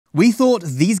We thought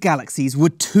these galaxies were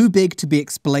too big to be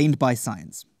explained by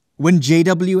science. When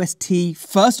JWST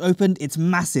first opened its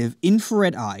massive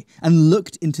infrared eye and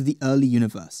looked into the early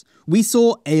universe, we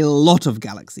saw a lot of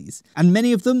galaxies, and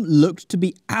many of them looked to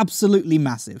be absolutely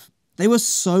massive. They were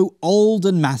so old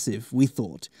and massive, we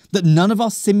thought, that none of our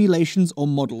simulations or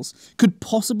models could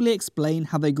possibly explain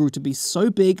how they grew to be so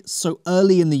big so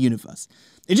early in the universe.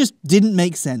 It just didn't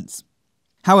make sense.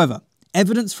 However,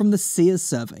 evidence from the CEERS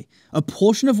survey, a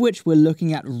portion of which we're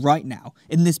looking at right now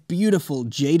in this beautiful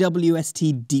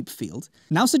JWST deep field,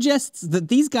 now suggests that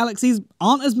these galaxies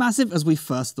aren't as massive as we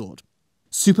first thought.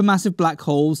 Supermassive black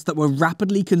holes that were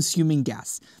rapidly consuming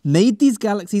gas made these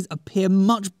galaxies appear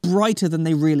much brighter than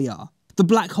they really are. The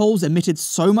black holes emitted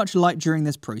so much light during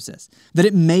this process that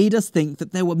it made us think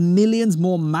that there were millions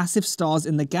more massive stars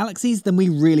in the galaxies than we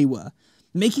really were,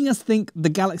 making us think the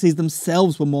galaxies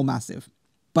themselves were more massive.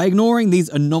 By ignoring these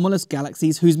anomalous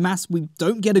galaxies whose mass we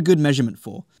don't get a good measurement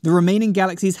for, the remaining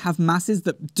galaxies have masses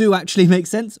that do actually make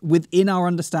sense within our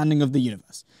understanding of the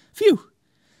universe. Phew!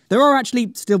 There are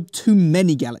actually still too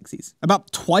many galaxies,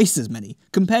 about twice as many,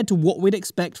 compared to what we'd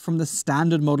expect from the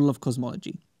standard model of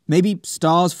cosmology. Maybe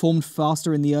stars formed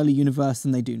faster in the early universe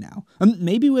than they do now, and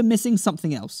maybe we're missing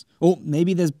something else. Or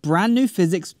maybe there's brand new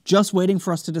physics just waiting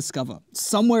for us to discover,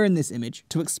 somewhere in this image,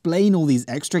 to explain all these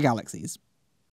extra galaxies.